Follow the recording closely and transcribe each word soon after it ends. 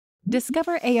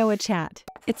Discover Ayoa Chat.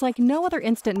 It's like no other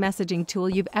instant messaging tool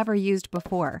you've ever used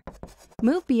before.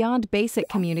 Move beyond basic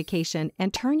communication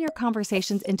and turn your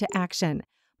conversations into action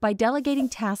by delegating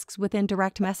tasks within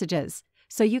direct messages,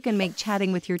 so you can make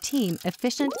chatting with your team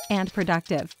efficient and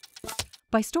productive.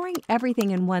 By storing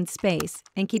everything in one space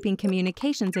and keeping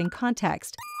communications in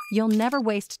context, you'll never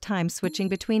waste time switching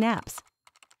between apps.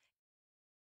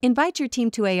 Invite your team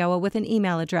to Ayoa with an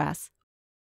email address,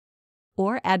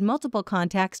 or add multiple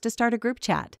contacts to start a group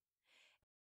chat.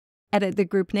 Edit the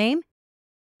group name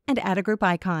and add a group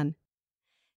icon.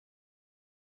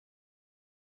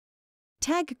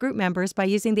 Tag group members by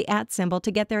using the @ symbol to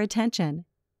get their attention.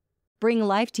 Bring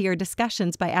life to your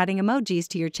discussions by adding emojis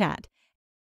to your chat.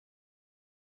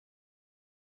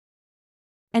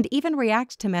 And even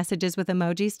react to messages with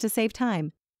emojis to save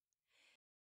time.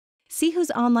 See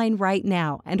who's online right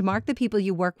now and mark the people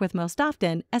you work with most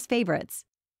often as favorites.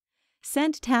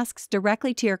 Send tasks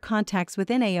directly to your contacts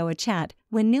within Ayoa Chat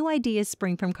when new ideas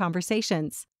spring from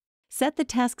conversations. Set the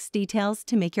task's details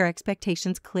to make your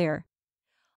expectations clear.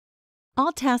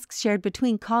 All tasks shared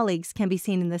between colleagues can be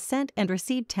seen in the Sent and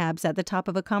Received tabs at the top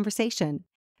of a conversation,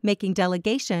 making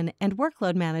delegation and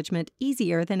workload management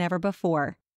easier than ever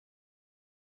before.